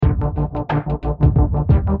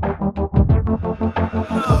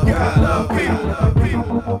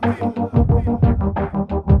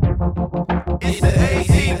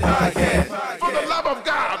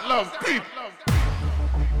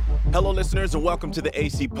listeners, and welcome to the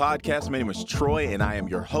AC Podcast. My name is Troy, and I am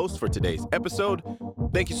your host for today's episode.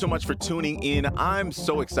 Thank you so much for tuning in. I'm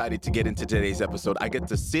so excited to get into today's episode. I get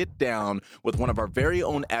to sit down with one of our very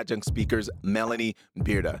own adjunct speakers, Melanie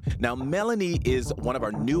Beerda. Now, Melanie is one of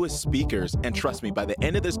our newest speakers, and trust me, by the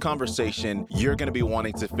end of this conversation, you're going to be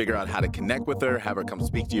wanting to figure out how to connect with her, have her come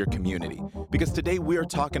speak to your community. Because today we are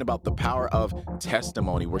talking about the power of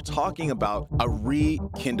testimony. We're talking about a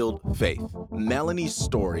rekindled faith. Melanie's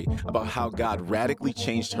story about how God radically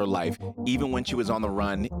changed her life, even when she was on the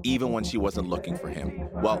run, even when she wasn't looking for him.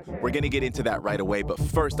 Well, we're going to get into that right away, but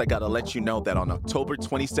first I got to let you know that on October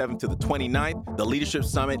 27th to the 29th, the Leadership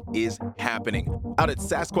Summit is happening. Out at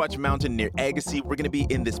Sasquatch Mountain near Agassiz, we're going to be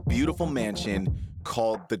in this beautiful mansion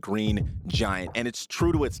called the Green Giant, and it's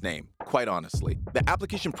true to its name, quite honestly. The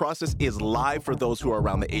application process is live for those who are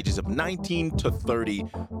around the ages of 19 to 30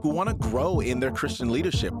 who want to grow in their Christian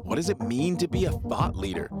leadership. What does it mean to be a thought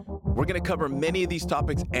leader? We're going to cover many of these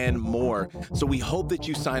topics and more, so we hope that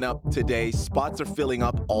you sign up today. Spots are filling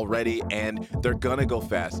up already, and they're going to go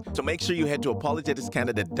fast. So make sure you head to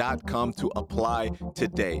apologeticscanada.com to apply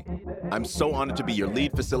today. I'm so honored to be your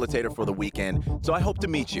lead facilitator for the weekend, so I hope to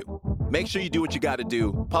meet you. Make sure you do what you got to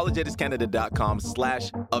do.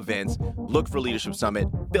 apologeticscanada.com/events. Look for Leadership Summit,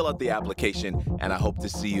 fill out the application, and I hope to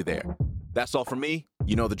see you there. That's all from me.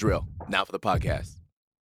 You know the drill. Now for the podcast.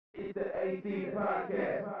 It's the AC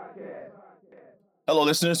Podcast. Hello,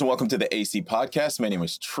 listeners, and welcome to the AC Podcast. My name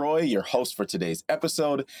is Troy, your host for today's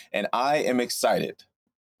episode, and I am excited.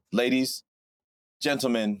 Ladies,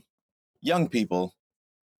 gentlemen, young people,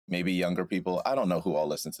 maybe younger people. I don't know who all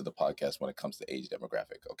listen to the podcast when it comes to age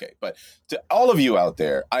demographic. Okay, but to all of you out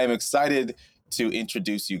there, I am excited to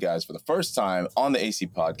introduce you guys for the first time on the AC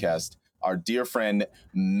Podcast, our dear friend,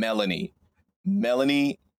 Melanie.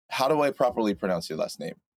 Melanie, how do I properly pronounce your last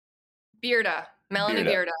name? Beerda. Melanie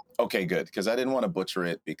Beerda. Okay, good, because I didn't want to butcher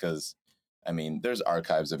it because, I mean, there's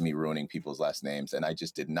archives of me ruining people's last names, and I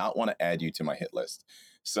just did not want to add you to my hit list.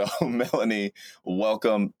 So, Melanie,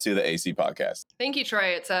 welcome to the AC Podcast. Thank you, Troy.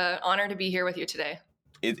 It's an honor to be here with you today.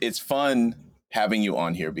 It's fun having you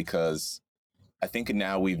on here because I think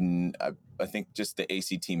now I think just the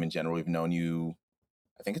AC team in general, we've known you,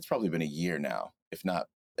 I think it's probably been a year now, if not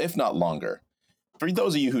longer. For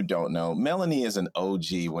those of you who don't know, Melanie is an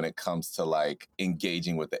OG when it comes to like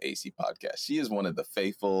engaging with the AC Podcast. She is one of the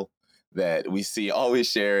faithful that we see always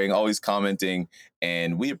sharing, always commenting,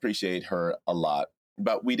 and we appreciate her a lot.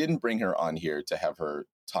 But we didn't bring her on here to have her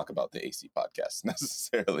talk about the AC Podcast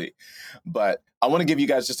necessarily. But I want to give you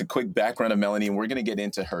guys just a quick background of Melanie, and we're going to get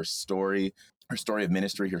into her story of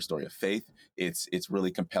ministry, her story of faith. It's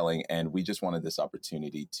really compelling, and we just wanted this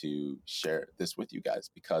opportunity to share this with you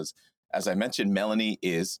guys because, as I mentioned, Melanie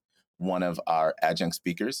is one of our adjunct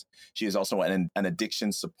speakers. She is also an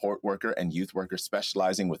addiction support worker and youth worker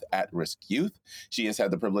specializing with at-risk youth. She has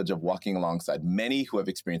had the privilege of walking alongside many who have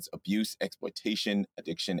experienced abuse, exploitation,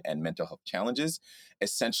 addiction, and mental health challenges,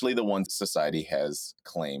 essentially the ones society has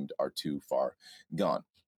claimed are too far gone.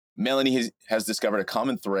 Melanie has discovered a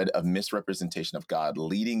common thread of misrepresentation of God,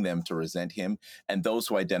 leading them to resent him and those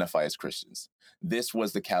who identify as Christians. This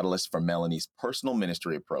was the catalyst for Melanie's personal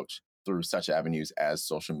ministry approach through such avenues as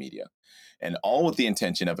social media, and all with the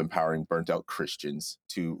intention of empowering burnt-out Christians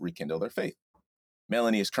to rekindle their faith.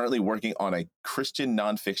 Melanie is currently working on a Christian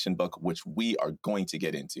nonfiction book, which we are going to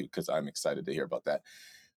get into because I'm excited to hear about that,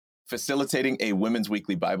 facilitating a women's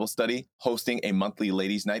weekly Bible study, hosting a monthly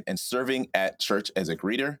ladies' night, and serving at church as a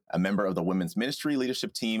greeter, a member of the women's ministry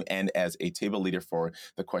leadership team, and as a table leader for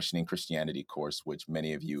the Questioning Christianity course, which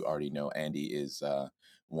many of you already know. Andy is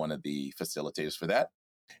one of the facilitators for that.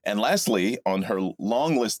 And lastly, on her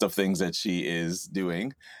long list of things that she is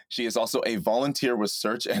doing, she is also a volunteer with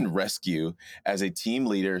search and rescue as a team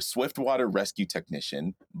leader, swiftwater rescue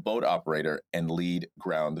technician, boat operator, and lead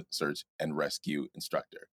ground search and rescue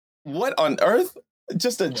instructor. What on earth?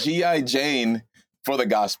 Just a G.I. Jane for the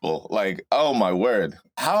gospel. Like, oh my word.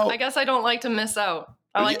 How? I guess I don't like to miss out.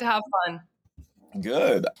 I like to have fun.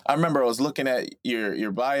 Good. I remember I was looking at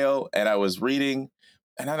your bio and I was reading.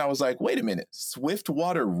 And then I was like, wait a minute,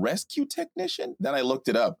 swiftwater rescue technician? Then I looked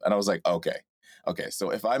it up and I was like, okay.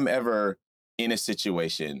 So if I'm ever in a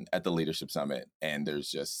situation at the Leadership Summit and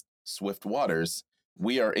there's just swift waters,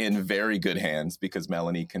 we are in very good hands because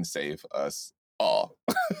Melanie can save us all.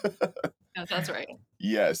 Yeah, that's right.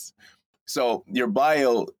 Yes. So your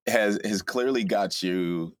bio has clearly got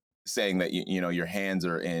you saying that your hands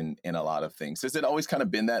are in a lot of things. Has it always kind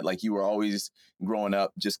of been that, like, you were always growing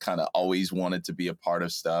up just kind of always wanted to be a part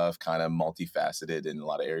of stuff, kind of multifaceted in a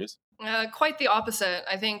lot of areas? Quite the opposite.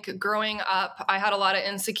 I think growing up, I had a lot of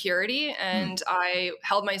insecurity Mm, and I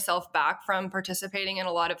held myself back from participating in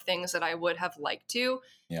a lot of things that I would have liked to,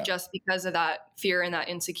 yeah. just because of that fear and that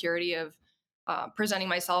insecurity of presenting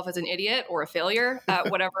myself as an idiot or a failure at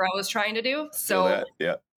whatever I was trying to do. Feel So that?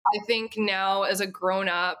 Yeah. I think now, as a grown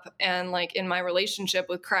up and like in my relationship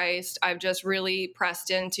with Christ, I've just really pressed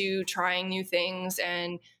into trying new things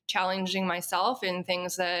and challenging myself in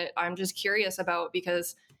things that I'm just curious about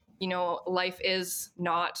because, life is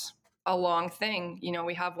not a long thing.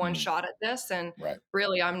 We have one Mm, shot at this. And right.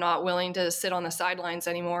 really, I'm not willing to sit on the sidelines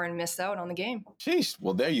anymore and miss out on the game. Sheesh.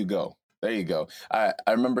 Well, there you go. There you go. I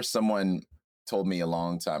remember someone told me a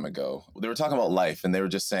long time ago, they were talking about life and they were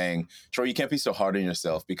just saying, Troy, you can't be so hard on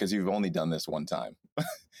yourself because you've only done this one time.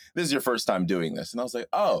 This is your first time doing this. And I was like,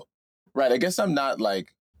 oh, right. I guess I'm not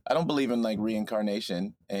like, I don't believe in like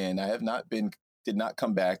reincarnation, and I have not been, did not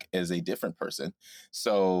come back as a different person.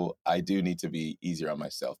 So I do need to be easier on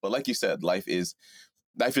myself. But like you said, life is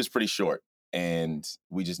pretty short, and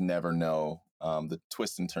we just never know the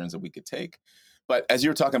twists and turns that we could take. But as you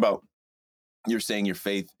were talking about, you're saying your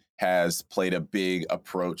faith has played a big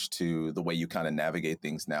approach to the way you kind of navigate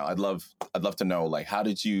things now. I'd love to know, like, how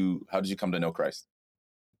did you come to know Christ?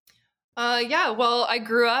 Yeah, well, I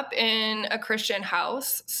grew up in a Christian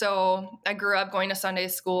house. So I grew up going to Sunday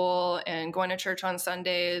school and going to church on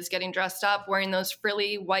Sundays, getting dressed up, wearing those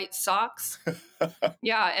frilly white socks.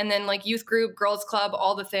 Yeah, and then like youth group, girls club,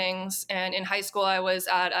 all the things. And in high school, I was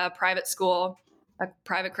at a private school, a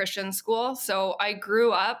private Christian school. So I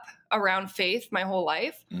grew up around faith my whole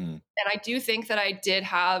life. Mm, And I do think that I did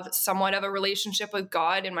have somewhat of a relationship with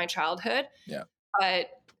God in my childhood, yeah. but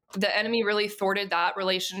the enemy really thwarted that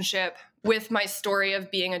relationship with my story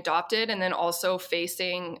of being adopted and then also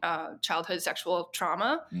facing childhood sexual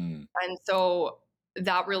trauma. Mm, And so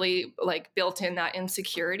that really like built in that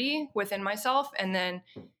insecurity within myself. And then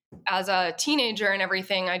as a teenager and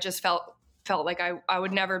everything, I just felt like I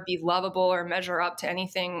would never be lovable or measure up to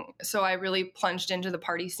anything. So I really plunged into the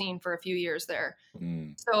party scene for a few years there.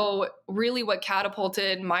 mm, So really what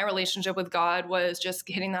catapulted my relationship with God was just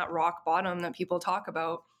hitting that rock bottom that people talk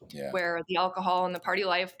about, yeah. where the alcohol and the party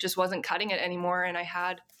life just wasn't cutting it anymore. And I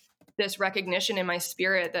had this recognition in my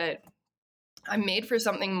spirit that I'm made for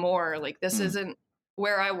something more. Like this Mm. isn't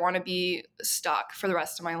where I want to be stuck for the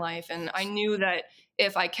rest of my life. And I knew that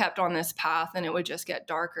if I kept on this path, then it would just get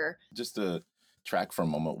darker. Just to track for a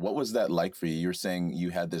moment, what was that like for you? You're saying you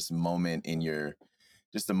had this moment in your,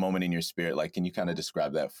 just a moment in your spirit. Like, can you kind of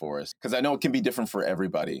describe that for us? Because I know it can be different for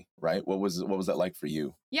everybody, right? What was that like for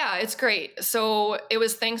you? Yeah, it's great. So it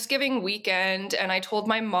was Thanksgiving weekend, and I told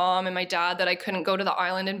my mom and my dad that I couldn't go to the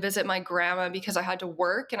island and visit my grandma because I had to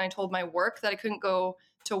work. And I told my work that I couldn't go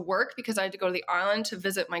to work because I had to go to the island to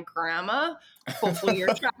visit my grandma. Hopefully,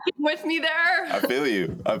 you're tracking with me I there. feel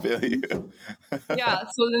you. I feel you. Yeah.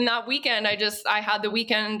 So then that weekend, I had the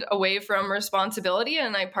weekend away from responsibility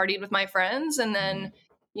and I partied with my friends. And Mm,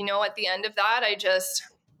 then, at the end of that,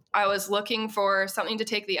 I was looking for something to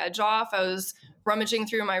take the edge off. I was rummaging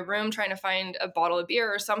through my room trying to find a bottle of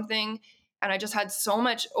beer or something. And I just had so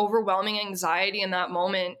much overwhelming anxiety in that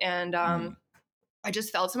moment. And mm, I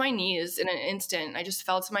just fell to my knees in an instant. I just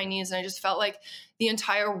fell to my knees and I just felt like the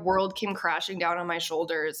entire world came crashing down on my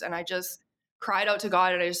shoulders. And I just cried out to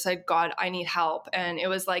God and I just said, God, I need help. And it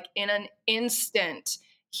was like in an instant,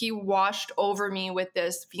 He washed over me with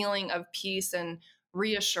this feeling of peace and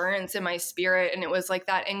reassurance in my spirit. And it was like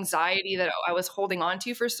that anxiety that I was holding on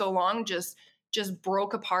to for so long just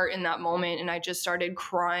broke apart in that moment. And I just started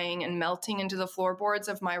crying and melting into the floorboards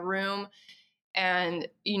of my room and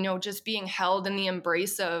just being held in the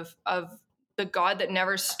embrace of the God that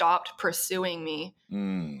never stopped pursuing me.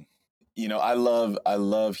 mm. I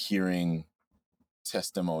love hearing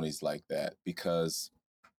testimonies like that, because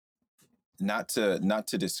not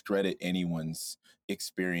to discredit anyone's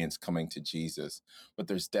experience coming to Jesus, but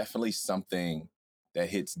there's definitely something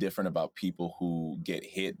that hits different about people who get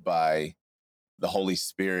hit by the Holy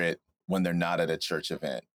Spirit when they're not at a church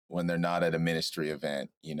event, when they're not at a ministry event,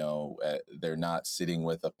 they're not sitting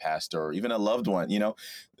with a pastor or even a loved one,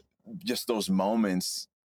 just those moments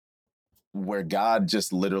where God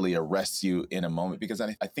just literally arrests you in a moment. Because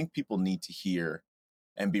I think people need to hear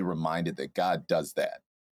and be reminded that God does that,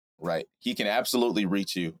 right? He can absolutely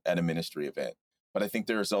reach you at a ministry event. But I think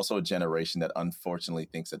there is also a generation that unfortunately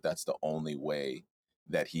thinks that that's the only way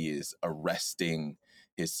that he is arresting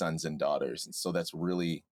his sons and daughters. And so that's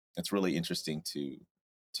really interesting to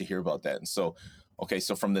hear about that. And so Okay,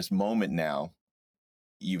 so from this moment now,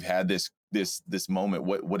 you've had this moment.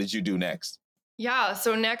 What did you do next? Yeah.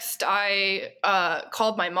 So next, I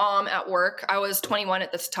called my mom at work. I was 21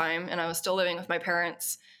 at this time, and I was still living with my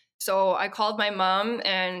parents. So I called my mom,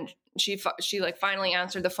 and she like finally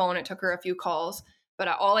answered the phone. It took her a few calls, but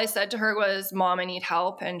all I said to her was, "Mom, I need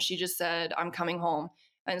help," and she just said, "I'm coming home."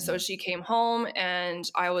 And so Mm, she came home, and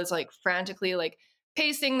I was like frantically like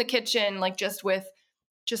pacing the kitchen, like just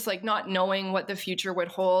like not knowing what the future would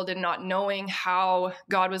hold and not knowing how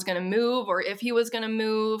God was going to move or if he was going to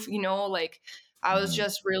move, like I was mhm,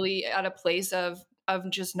 just really at a place of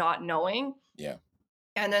just not knowing. yeah.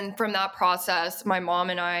 And then from that process, my mom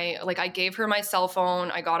and I, like I gave her my cell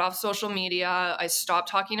phone, I got off social media, I stopped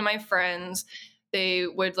talking to my friends. They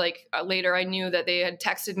would like later I knew that they had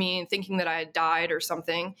texted me thinking that I had died or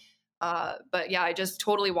something. But yeah, I just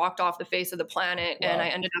totally walked off the face of the planet and I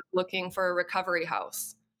Wow. ended up looking for a recovery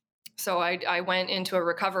house. So I went into a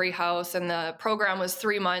recovery house and the program was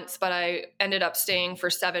 3 months, but I ended up staying for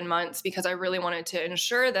 7 months because I really wanted to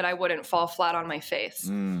ensure that I wouldn't fall flat on my face.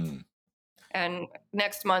 Mm. And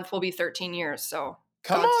next month will be 13 years. So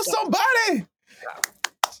Come God's on, done. somebody!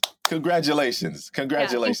 Congratulations, Yeah,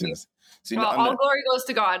 thank you. congratulations. So, Well, all glory goes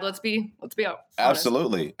to God. Let's be honest.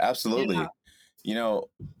 absolutely, Yeah. absolutely. You know,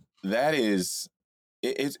 that is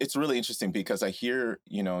it's really interesting because I hear,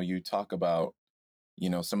 you talk about,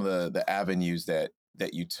 some of the avenues that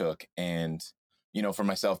you took. And, for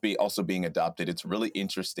myself also being adopted, it's really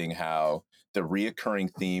interesting how the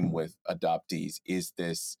reoccurring theme with adoptees is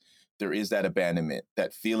this: there is that abandonment,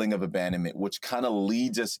 that feeling of abandonment, which kind of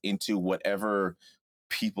leads us into whatever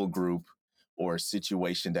people group or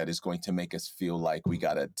situation that is going to make us feel like we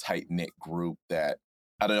got a tight knit group that,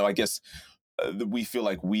 I don't know, I guess we feel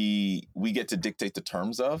like we get to dictate the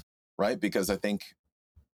terms of, right? Because I think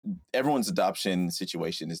everyone's adoption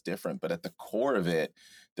situation is different, but at the core of it,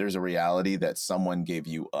 there's a reality that someone gave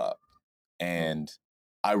you up. And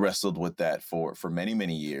I wrestled with that for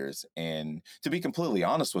many years. And to be completely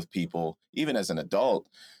honest with people, even as an adult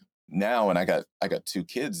now, and I got two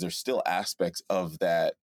kids, there's still aspects of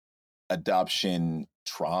that adoption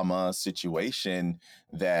trauma situation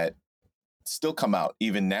that still come out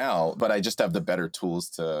even now, but I just have the better tools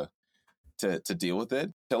to deal with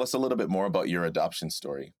it. Tell us a little bit more about your adoption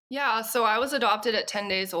story. Yeah, so I was adopted at 10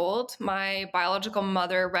 days old. My biological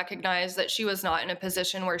mother recognized that she was not in a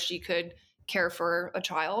position where she could care for a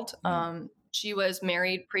child. Mm, She was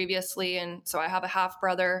married previously, and so I have a half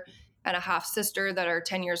brother and a half sister that are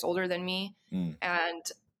 10 years older than me. mm, And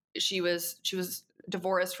she was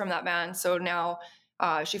divorced from that man. So now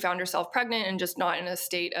she found herself pregnant and just not in a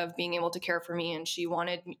state of being able to care for me. And she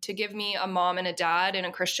wanted to give me a mom and a dad in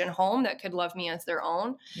a Christian home that could love me as their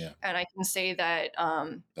own. yeah, And I can say that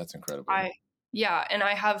that's incredible. I yeah, and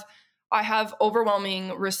I have overwhelming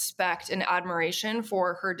respect and admiration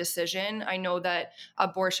for her decision. I know that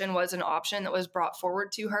abortion was an option that was brought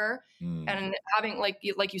forward to her, Mm, and having like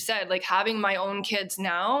you said, like having my own kids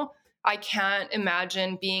now, I can't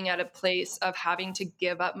imagine being at a place of having to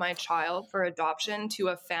give up my child for adoption to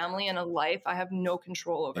a family and a life I have no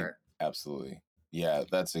control over. absolutely. Yeah,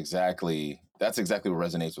 that's exactly what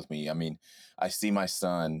resonates with me. I mean, I see my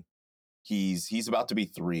son, he's about to be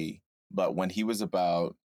 3, but when he was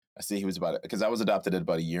about, I see he was about, because I was adopted at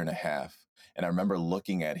about a year and a half, and I remember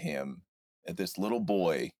looking at him, at this little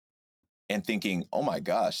boy, and thinking, "Oh my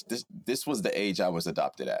gosh, this was the age I was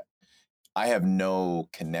adopted at." I have no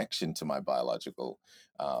connection to my biological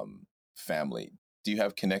family. Do you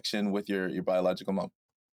have connection with your biological mom?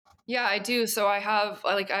 Yeah, I do. So I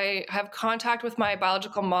have contact with my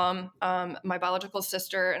biological mom. My biological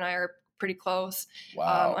sister and I are pretty close.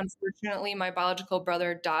 Wow. Unfortunately, my biological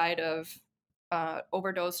brother died of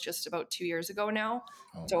overdose just about 2 years ago now.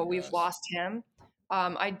 Oh my So we've gosh. lost him.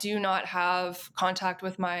 I do not have contact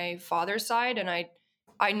with my father's side, and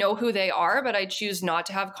I know who they are, but I choose not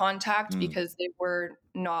to have contact Mm, because they were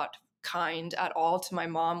not kind at all to my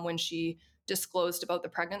mom when she disclosed about the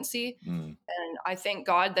pregnancy. mm, And I thank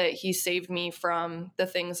God that he saved me from the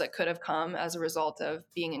things that could have come as a result of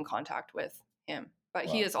being in contact with him. But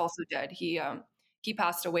he wow. is also dead. He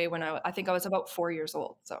passed away when I think I was about 4 years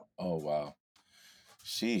old. So Oh wow.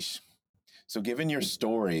 Sheesh. So, given your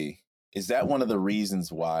story, is that one of the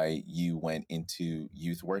reasons why you went into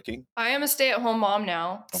youth working? I am a stay-at-home mom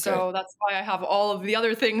now, Okay. so that's why I have all of the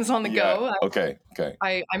other things on the Yeah. go. Okay. Okay.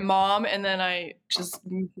 I mom, and then I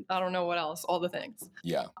don't know what else, all the things.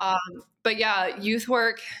 Yeah. Um, but yeah, youth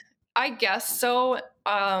work, I guess so.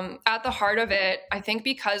 At the heart of it, I think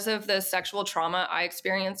because of the sexual trauma I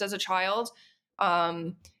experienced as a child,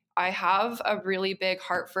 um, I have a really big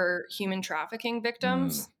heart for human trafficking Mm,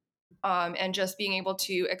 victims. and just being able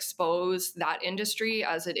to expose that industry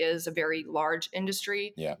as it is a very large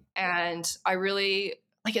industry. Yeah. And I really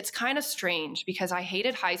like, it's kind of strange because I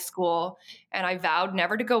hated high school and I vowed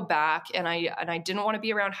never to go back, and I didn't want to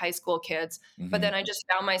be around high school kids. But Hmm. then I just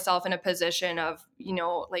found myself in a position of,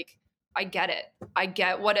 like, I get it. I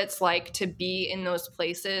get what it's like to be in those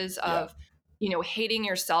places Yeah. of, hating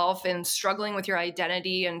yourself and struggling with your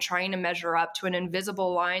identity and trying to measure up to an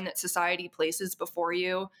invisible line that society places before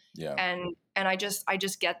you. Yeah. And I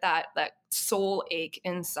just get that soul ache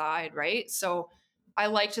inside, right? So I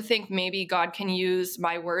like to think maybe God can use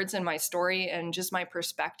my words and my story and just my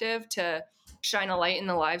perspective to shine a light in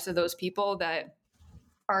the lives of those people that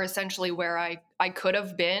are essentially where I could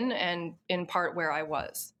have been, and in part where I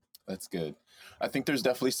was. That's good. I think there's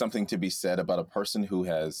definitely something to be said about a person who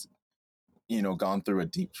has, gone through a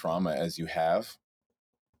deep trauma as you have.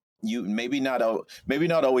 You maybe not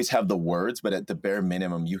always have the words, but at the bare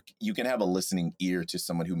minimum, you can have a listening ear to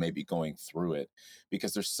someone who may be going through it,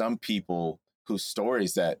 because there's some people whose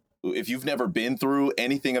stories that, if you've never been through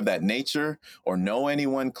anything of that nature or know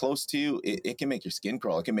anyone close to you, it can make your skin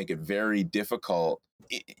crawl. It can make it very difficult.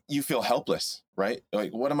 You feel helpless, right?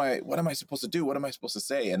 Like, what am I supposed to do? What am I supposed to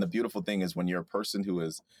say? And the beautiful thing is, when you're a person who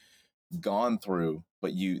has gone through,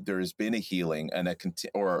 but there's been a healing and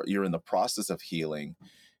or you're in the process of healing,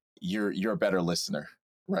 you're a better listener,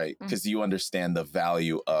 right? Mm. Because you understand the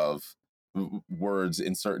value of words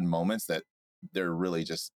in certain moments, that there really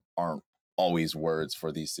just aren't always words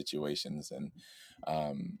for these situations. And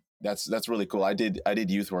that's really cool. I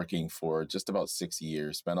did youth working for just about 6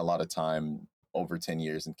 years, spent a lot of time, over 10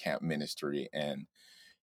 years, in camp ministry. And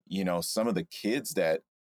some of the kids that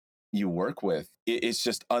you work with, it's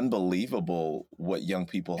just unbelievable what young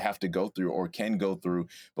people have to go through or can go through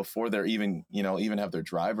before they're even have their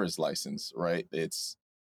driver's license, right? It's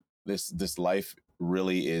this life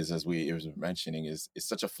really is, as we was mentioning, is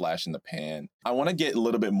such a flash in the pan. I want to get a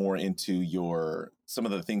little bit more into some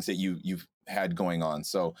of the things that you've had going on.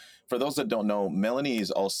 So for those that don't know, Melanie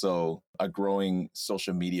is also a growing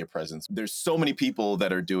social media presence. There's so many people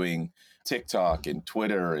that are doing TikTok and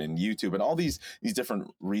Twitter and YouTube and all these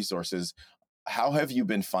different resources. How have you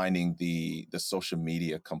been finding the social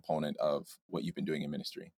media component of what you've been doing in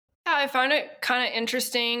ministry? Yeah, I found it kind of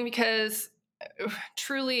interesting because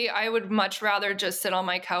truly I would much rather just sit on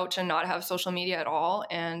my couch and not have social media at all,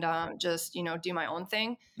 and just, do my own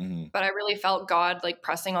thing. Hmm. But I really felt God like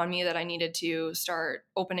pressing on me that I needed to start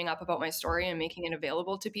opening up about my story and making it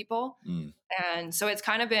available to people. Mm. And so it's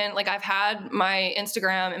kind of been like, I've had my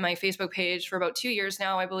Instagram and my Facebook page for about 2 years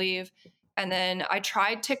now, I believe. And then I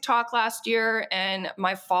tried TikTok last year and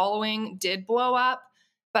my following did blow up.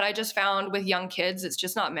 But I just found with young kids, it's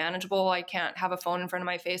just not manageable. I can't have a phone in front of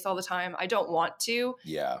my face all the time. I don't want to.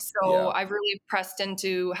 Yeah. So Yeah. I've really pressed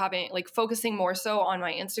into having, like, focusing more so on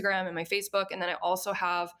my Instagram and my Facebook. And then I also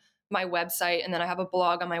have my website. And then I have a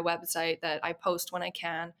blog on my website that I post when I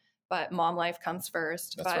can. But mom life comes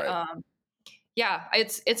first. That's But right. yeah,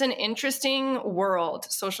 it's an interesting world,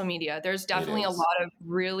 social media. There's It definitely a is. lot of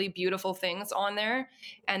really beautiful things on there,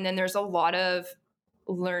 and then there's a lot of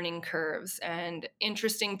learning curves and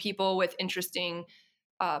interesting people with interesting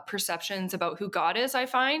perceptions about who God is, I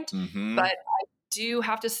find. But Hmm. I do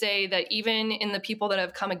have to say that even in the people that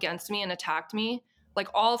have come against me and attacked me, like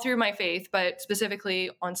all through my faith, but specifically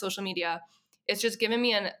on social media, it's just given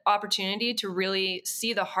me an opportunity to really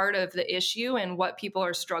see the heart of the issue and what people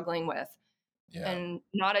are struggling with, Yeah. and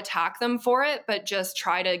not attack them for it, but just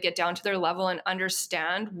try to get down to their level and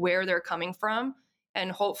understand where they're coming from,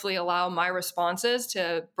 and hopefully allow my responses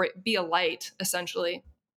to be a light, essentially.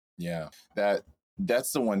 Yeah.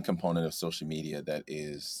 That's the one component of social media that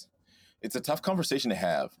it's a tough conversation to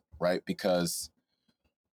have, right? Because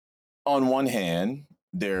on one hand,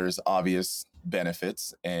 there's obvious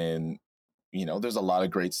benefits, and there's a lot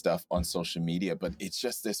of great stuff on social media, but it's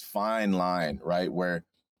just this fine line, right? Where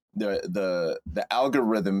the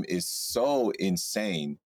algorithm is so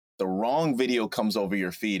insane. The wrong video comes over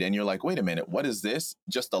your feed and you're like, wait a minute, what is this?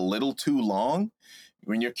 Just a little too long?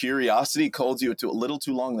 When your curiosity calls you to a little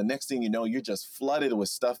too long, the next thing you know, you're just flooded with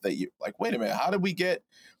stuff that you like, wait a minute, how did we get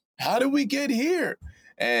here?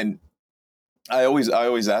 And I always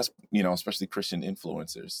ask, especially Christian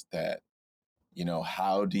influencers, that,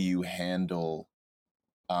 how do you handle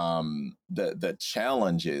the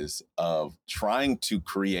challenges of trying to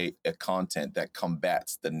create a content that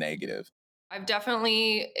combats the negative? I've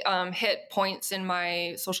definitely hit points in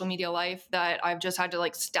my social media life that I've just had to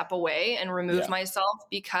like step away and remove Yeah. myself,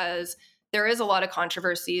 because there is a lot of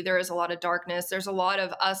controversy. There is a lot of darkness. There's a lot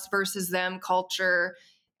of us versus them culture.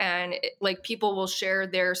 and like people will share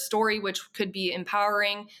their story, which could be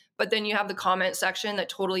empowering, but then you have the comment section that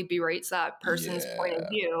totally berates that person's point of Yeah.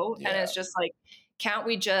 view. And Yeah. it's just like, can't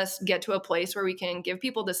we just get to a place where we can give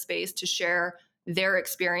people the space to share their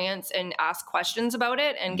experience and ask questions about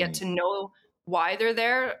it and get Mhm. to know why they're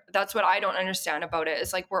there? That's what I don't understand about it.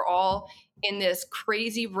 It's like we're all in this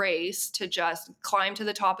crazy race to just climb to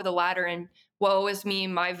the top of the ladder, and woe is me,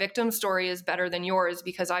 my victim story is better than yours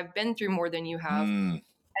because I've been through more than you have. Mm.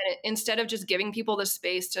 And instead of just giving people the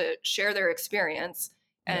space to share their experience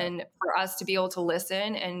Yeah. and for us to be able to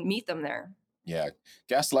listen and meet them there. Yeah,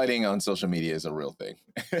 gaslighting on social media is a real thing.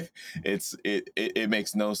 It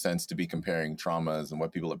makes no sense to be comparing traumas and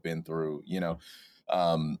what people have been through.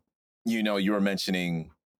 Um, you were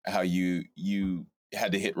mentioning how you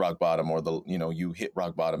had to hit rock bottom, or you hit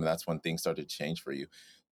rock bottom, and that's when things started to change for you.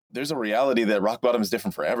 There's a reality that rock bottom is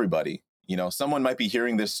different for everybody. Someone might be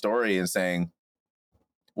hearing this story and saying,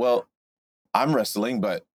 "Well, I'm wrestling,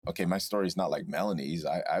 but okay, my story's not like Melanie's.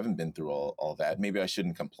 I haven't been through all that. Maybe I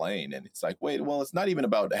shouldn't complain." And it's like, wait, well, it's not even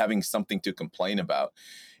about having something to complain about.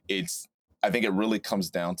 It's, I think it really comes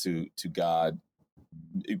down to God.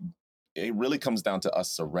 It, it really comes down to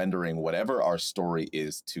us surrendering whatever our story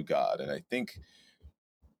is to God. And I think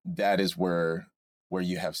that is where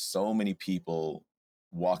you have so many people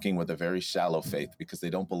walking with a very shallow faith because they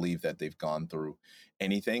don't believe that they've gone through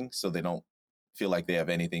anything, so they don't feel like they have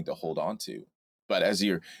anything to hold on to. But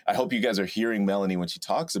I hope you guys are hearing Melanie when she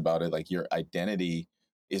talks about it, like your identity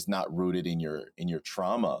is not rooted in your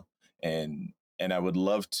trauma. And I would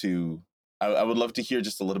love to, I would love to hear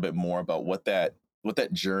just a little bit more about what that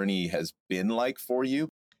journey has been like for you.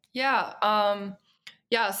 Yeah.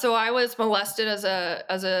 Yeah, so I was molested as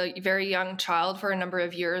a very young child for a number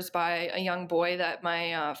of years by a young boy that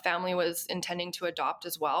my family was intending to adopt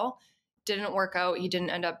as well. Didn't work out. He didn't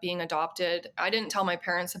end up being adopted. I didn't tell my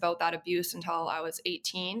parents about that abuse until I was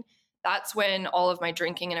 18. That's when all of my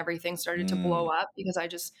drinking and everything started to blow Mm, up because I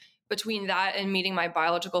just, between that and meeting my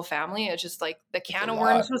biological family, it's just like the it's a can of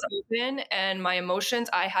worms lot. was open, and my emotions,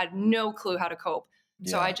 I had no clue how to cope.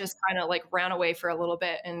 So I Yeah. just kind of like ran away for a little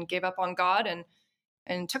bit and gave up on God and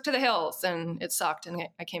took to the hills, and it sucked, and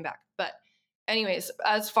I came back. But anyways,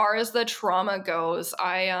 as far as the trauma goes,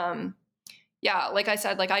 yeah, like I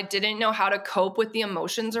said, like I didn't know how to cope with the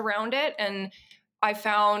emotions around it, and I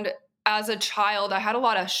found as a child I had a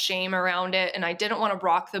lot of shame around it, and I didn't want to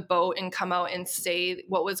rock the boat and come out and say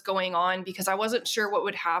what was going on because I wasn't sure what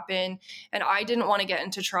would happen, and I didn't want to get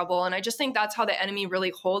into trouble. And I just think that's how the enemy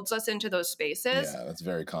really holds us into those spaces. Yeah, that's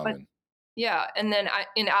very But common. yeah, and then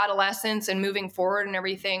in adolescence and moving forward and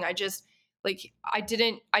everything, I just like I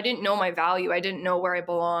didn't know my value. I didn't know where I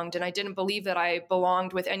belonged, and I didn't believe that I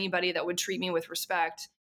belonged with anybody that would treat me with respect.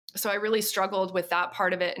 So I really struggled with that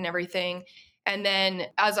part of it and everything. And then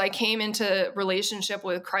as I came into relationship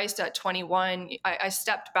with Christ at 21, I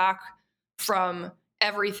stepped back from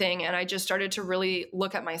everything, and I just started to really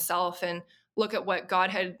look at myself and look at what God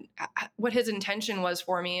had, what his intention was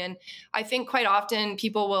for me. And I think quite often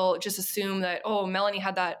people will just assume that, oh, Melanie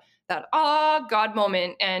had that God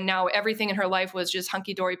moment, and now everything in her life was just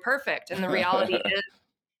hunky dory perfect. And the reality is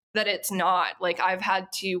that it's not. Like I've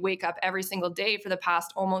had to wake up every single day for the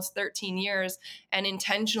past almost 13 years and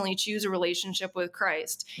intentionally choose a relationship with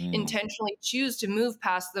Christ, Mm, intentionally choose to move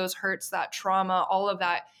past those hurts, that trauma, all of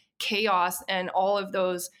that chaos, and all of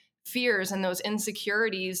those fears and those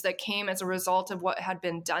insecurities that came as a result of what had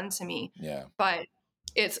been done to me. yeah. But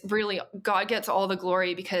it's really God gets all the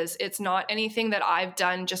glory because it's not anything that I've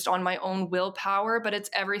done just on my own willpower, but it's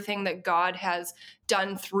everything that God has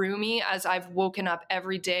done through me as I've woken up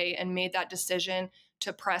every day and made that decision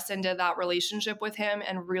to press into that relationship with him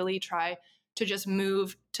and really try to just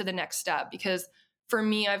move to the next step. Because for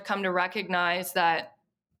me, I've come to recognize that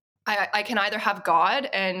I can either have God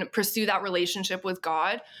and pursue that relationship with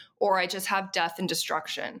God, or I just have death and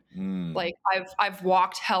destruction. Mm, Like I've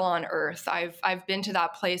walked hell on earth. I've been to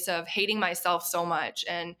that place of hating myself so much,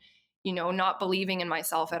 and not believing in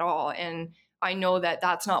myself at all. And I know that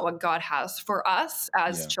that's not what God has for us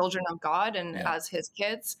as yeah. children of God and Yeah. as his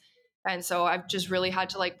kids. And so I've just really had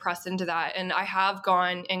to like press into that. And I have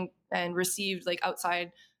gone and received like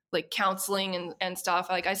outside like counseling and stuff.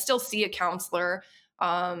 Like I still see a counselor.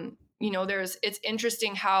 It's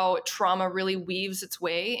interesting how trauma really weaves its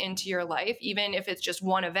way into your life. Even if it's just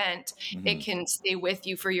one event, it Hmm. can stay with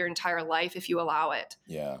you for your entire life if you allow it.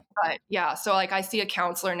 Yeah. But yeah, so like I see a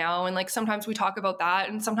counselor now, and like sometimes we talk about that,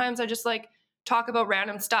 and sometimes I just like talk about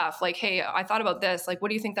random stuff like, hey, I thought about this, like what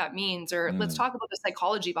do you think that means, or let's Mm. talk about the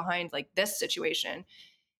psychology behind like this situation.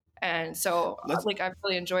 And so Let's like I've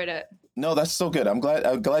really enjoyed it. No, that's so good. I'm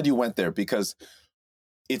glad you went there because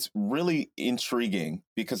it's really intriguing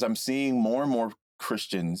because I'm seeing more and more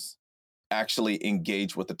Christians actually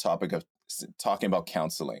engage with the topic of talking about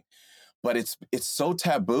counseling, but it's so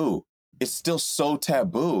taboo. It's still so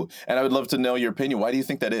taboo, and I would love to know your opinion. Why do you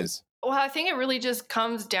think that is? Well, I think it really just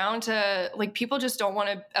comes down to like people just don't want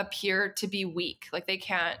to appear to be weak. Like they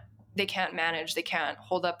can't manage, they can't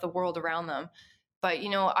hold up the world around them. But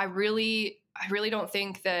I really don't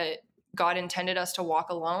think that God intended us to walk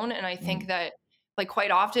alone, and I think Mm, that like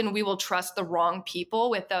quite often we will trust the wrong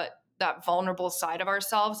people with that vulnerable side of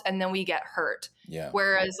ourselves, and then we get hurt. yeah,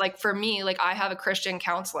 Whereas like for me, like I have a Christian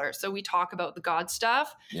counselor, so we talk about the God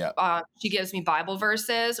stuff. yeah, She gives me Bible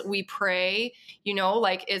verses, we pray,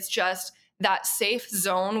 like it's just that safe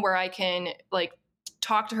zone where I can like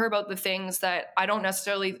talk to her about the things that I don't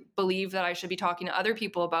necessarily believe that I should be talking to other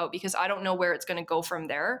people about, because I don't know where it's going to go from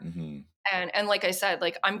there. hmm, And like I said,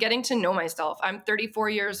 like I'm getting to know myself. I'm 34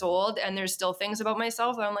 years old and there's still things about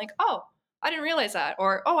myself that I'm like, "Oh, I didn't realize that,"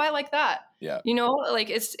 or "Oh, I like that." yeah, Like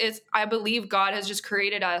it's I believe God has just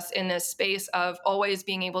created us in this space of always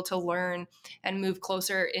being able to learn and move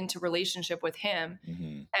closer into relationship with him.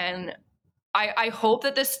 hmm. And I hope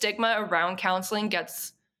that the stigma around counseling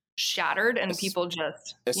gets shattered and people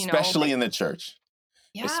just, Especially like, in the church.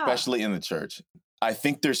 yeah. Especially in the church. I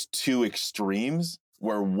think there's two extremes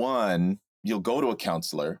where one, you'll go to a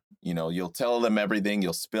counselor, you'll tell them everything,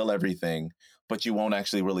 you'll spill everything, but you won't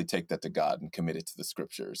actually really take that to God and commit it to the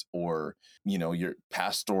scriptures or, your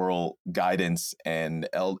pastoral guidance and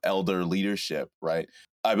elder leadership, right?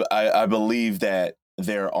 I believe that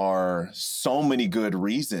there are so many good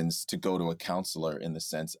reasons to go to a counselor in the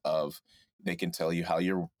sense of they can tell you how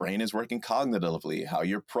your brain is working cognitively, how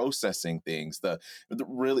you're processing things,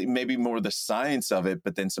 really maybe more the science of it,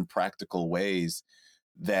 but then some practical ways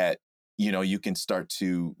that you can start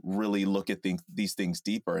to really look at these things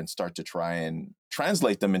deeper and start to try and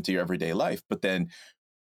translate them into your everyday life. But then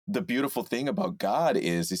the beautiful thing about God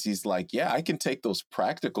is he's like, yeah, I can take those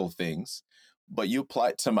practical things, but you apply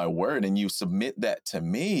it to my word and you submit that to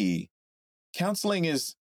me. Counseling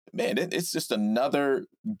is, man, it's just another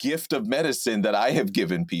gift of medicine that I have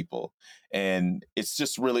given people. And it's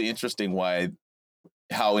just really interesting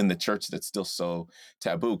how in the church that's still so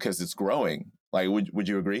taboo because it's growing. Like, would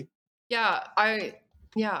you agree? Yeah, I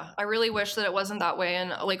really wish that it wasn't that way, and,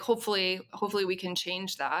 like, hopefully we can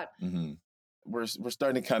change that. Hmm. We're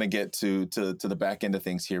starting to kind of get to the back end of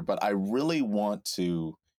things here, but I really want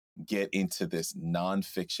to get into this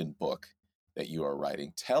nonfiction book that you are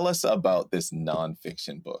writing. Tell us about this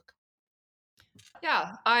nonfiction book.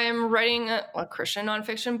 Yeah, I'm writing a Christian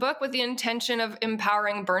nonfiction book with the intention of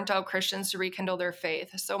empowering burnt out Christians to rekindle their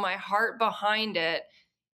faith. So my heart behind it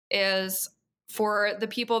is for the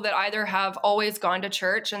people that either have always gone to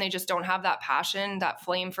church and they just don't have that passion, that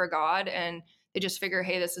flame for God, and they just figure,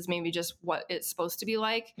 hey, this is maybe just what it's supposed to be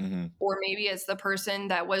like. Hmm. Or maybe it's the person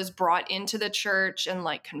that was brought into the church and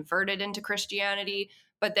like converted into Christianity,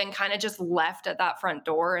 but then kind of just left at that front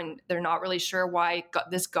door and they're not really sure why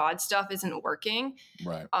this God stuff isn't working.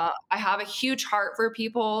 Right. I have a huge heart for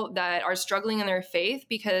people that are struggling in their faith,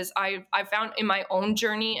 because I found in my own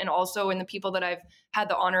journey and also in the people that I've had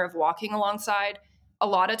the honor of walking alongside, a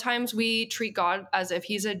lot of times we treat God as if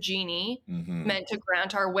he's a genie Hmm. meant to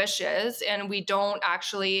grant our wishes, and we don't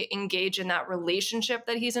actually engage in that relationship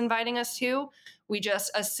that he's inviting us to. We just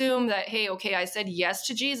assume that, hey, okay, I said yes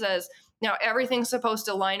to Jesus. Now everything's supposed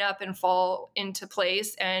to line up and fall into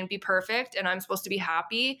place and be perfect, and I'm supposed to be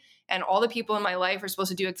happy, and all the people in my life are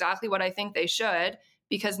supposed to do exactly what I think they should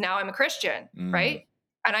because now I'm a Christian, right? Mm,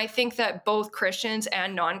 And I think that both Christians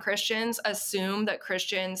and non Christians assume that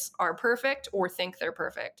Christians are perfect or think they're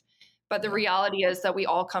perfect. But the yeah. reality is that we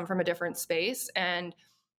all come from a different space, and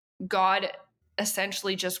God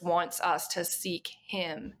essentially just wants us to seek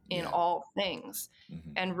Him in Yeah. all things Hmm.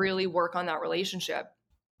 and really work on that relationship.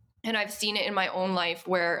 And I've seen it in my own life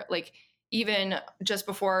where, like, even just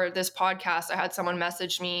before this podcast, I had someone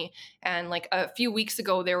message me, and like a few weeks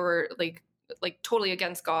ago, they were like totally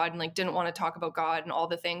against God and like didn't want to talk about God and all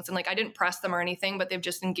the things. And like I didn't press them or anything, but they've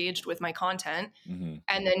just engaged with my content. Hmm.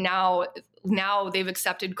 And then now they've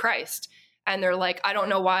accepted Christ. And they're like, I don't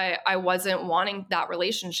know why I wasn't wanting that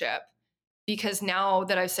relationship, because now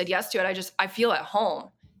that I've said yes to it, I feel at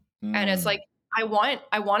home. And it's like Mm,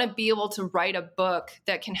 I want to be able to write a book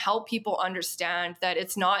that can help people understand that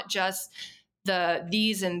it's not just the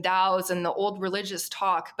these and thous and the old religious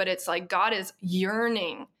talk, but it's like God is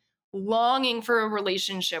yearning longing for a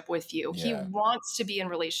relationship with you. He Yeah. wants to be in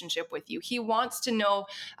relationship with you. He wants to know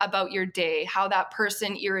about your day, how that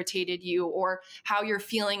person irritated you, or how you're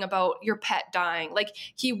feeling about your pet dying. Like,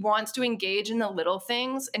 he wants to engage in the little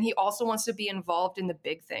things, and he also wants to be involved in the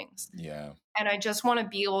big things. Yeah. And I just want to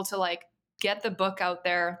be able to like get the book out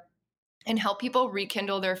there and help people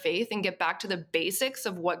rekindle their faith and get back to the basics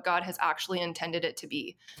of what God has actually intended it to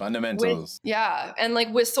be. With Fundamentals. yeah, and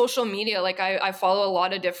like with social media, like I follow a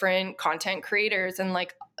lot of different content creators, and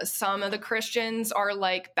like some of the Christians are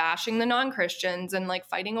like bashing the non-Christians and like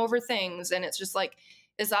fighting over things, and it's just like,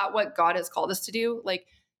 is that what God has called us to do? Like,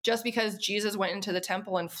 just because Jesus went into the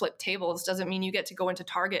temple and flipped tables doesn't mean you get to go into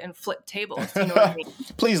Target and flip tables. You know what I mean?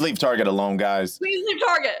 Please leave Target alone, guys. Please leave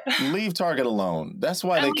Target. Leave Target alone. That's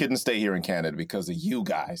why And they like, couldn't stay here in Canada, because of you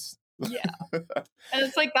guys. yeah. And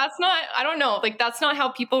it's like, that's not, I don't know, like that's not how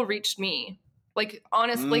people reached me. Like,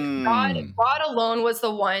 honest, like Mm. God alone was the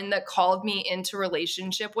one that called me into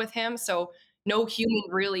relationship with him. So no human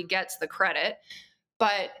really gets the credit.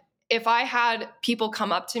 But if I had people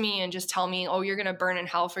come up to me and just tell me, "Oh, you're going to burn in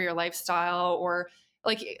hell for your lifestyle," or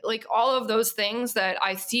like all of those things that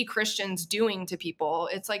I see Christians doing to people,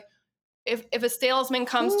 it's like, if a salesman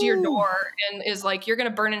comes to your Woo. door and is like, "You're going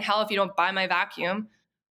to burn in hell if you don't buy my vacuum."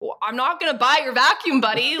 Well, I'm not going to buy your vacuum,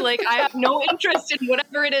 buddy. Like, I have no interest in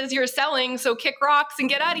whatever it is you're selling. So kick rocks and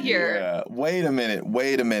get out of here. Yeah. Wait a minute.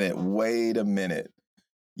 Wait a minute. Wait a minute.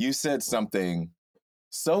 You said something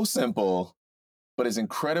so simple, but is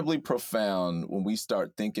incredibly profound when we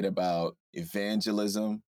start thinking about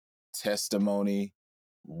evangelism, testimony,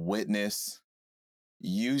 witness.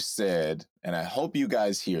 You said, and I hope you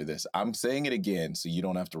guys hear this, I'm saying it again so you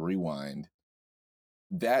don't have to rewind.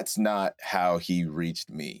 That's not how he reached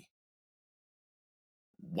me.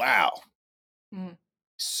 Wow. Mm.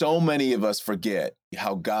 So many of us forget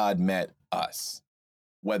how God met us,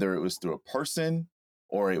 whether it was through a person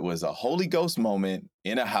or it was a Holy Ghost moment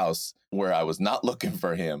in a house where I was not looking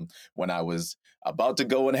for him, when I was about to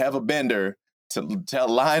go and have a bender to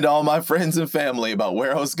lie to all my friends and family about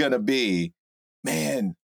where I was going to be.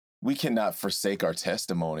 Man, we cannot forsake our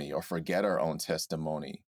testimony or forget our own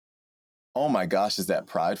testimony. Oh my gosh, is that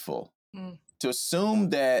prideful? Mm. To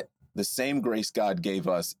assume that the same grace God gave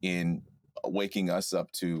us in waking us up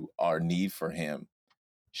to our need for him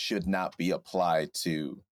should not be applied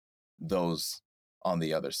to those on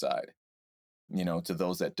the other side, to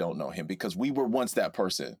those that don't know him, because we were once that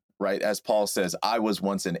person, right? As Paul says, I was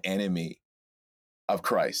once an enemy of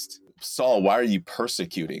Christ. Saul, why are you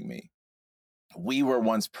persecuting me? We were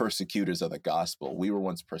once persecutors of the gospel. We were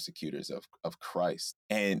once persecutors of Christ.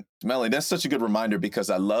 And Melanie, that's such a good reminder, because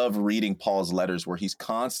I love reading Paul's letters where he's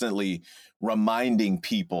constantly reminding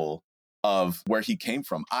people of where he came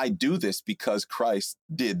from. I do this because Christ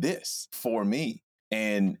did this for me.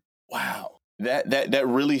 And wow, that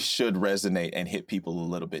really should resonate and hit people a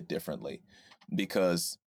little bit differently,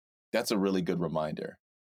 because that's a really good reminder.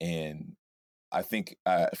 And I think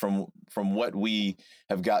from what we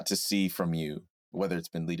have got to see from you, whether it's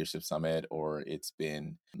been Leadership Summit or it's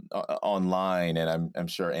been online, and I'm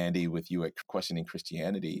sure Andy, with you at Questioning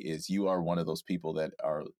Christianity, is you are one of those people that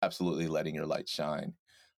are absolutely letting your light shine.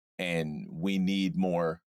 And we need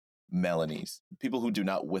more Melanies, people who do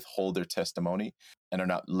not withhold their testimony and are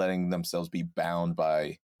not letting themselves be bound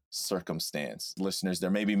by circumstance. Listeners,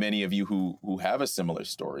 there may be many of you who have a similar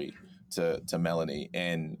story to Melanie.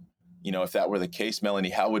 And, if that were the case, Melanie,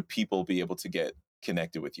 how would people be able to get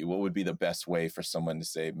connected with you? What would be the best way for someone to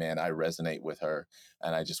say, man, I resonate with her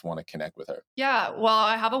and I just want to connect with her? Yeah, well,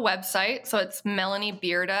 I have a website, so it's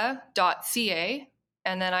melaniebeerda.ca.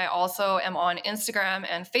 And then I also am on Instagram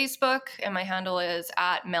and Facebook, and my handle is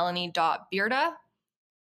at melanie.beerda.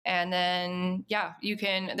 And then, yeah,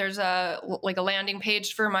 there's a landing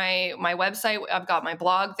page for my website. I've got my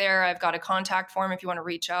blog there. I've got a contact form if you want to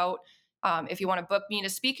reach out. If you want to book me to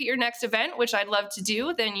speak at your next event, which I'd love to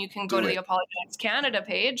do, then you can go Do to the it. Apologetics Canada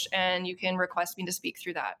page and you can request me to speak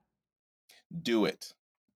through that. Do it.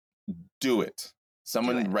 Do it. Do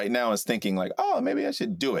Someone it. right now is thinking like, oh, maybe I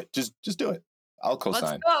should do it. Just do it. I'll Let's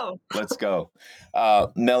co-sign. go. Let's go.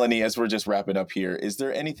 Melanie, as we're just wrapping up here, is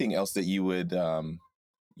there anything else that you would,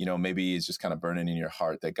 maybe is just kind of burning in your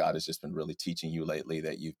heart that God has just been really teaching you lately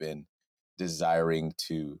that you've been desiring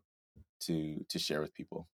to share with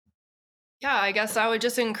people? Yeah, I guess I would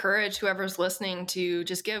just encourage whoever's listening to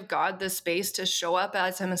just give God the space to show up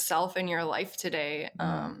as himself in your life today.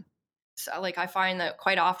 Mm. So like, I find that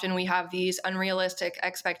quite often we have these unrealistic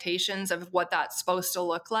expectations of what that's supposed to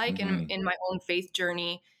look like. And Mm-hmm. in my own faith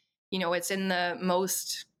journey, it's in the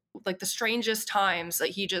most, like, the strangest times that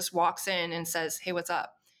he just walks in and says, "Hey, what's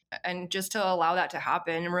up?" and just to allow that to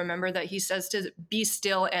happen. And remember that he says to be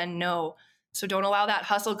still and know. So don't allow that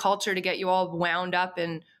hustle culture to get you all wound up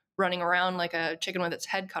and running around like a chicken with its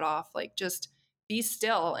head cut off. Like, just be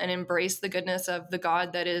still and embrace the goodness of the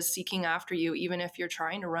God that is seeking after you, even if you're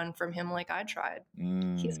trying to run from him like I tried.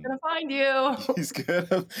 He's Mm. going to find you. He's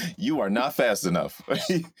good. You are not fast enough.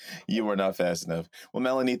 You are not fast enough. Well,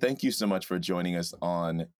 Melanie, thank you so much for joining us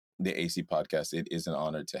on the AC podcast. It is an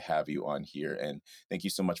honor to have you on here. And thank you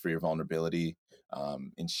so much for your vulnerability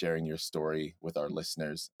in sharing your story with our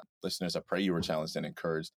listeners. Listeners, I pray you were challenged and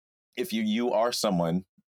encouraged. If you are someone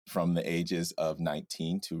from the ages of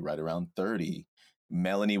 19 to right around 30,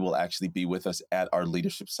 Melanie will actually be with us at our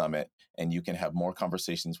leadership summit, and you can have more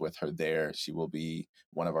conversations with her there. She will be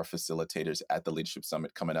one of our facilitators at the leadership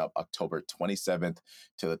summit coming up October 27th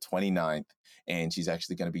to the 29th. And she's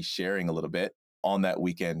actually going to be sharing a little bit on that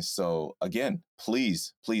weekend. So again,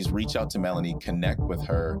 please reach out to Melanie, connect with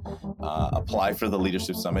her, apply for the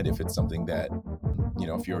leadership summit if it's something that,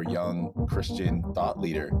 if you're a young Christian thought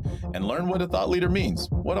leader, and learn what a thought leader means.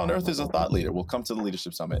 What on earth is a thought leader? We'll come to the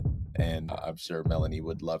leadership summit, and I'm sure Melanie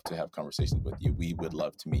would love to have conversations with you. We would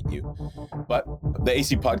love to meet you. But the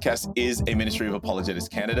AC Podcast is a ministry of Apologetics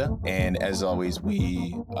Canada. And as always,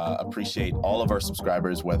 we appreciate all of our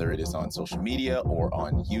subscribers, whether it is on social media or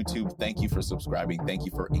on YouTube. Thank you for subscribing. Thank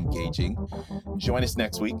you for engaging. Join us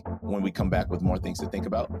next week when we come back with more things to think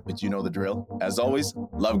about. But you know the drill. As always,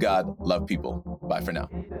 love God, love people. Bye for now.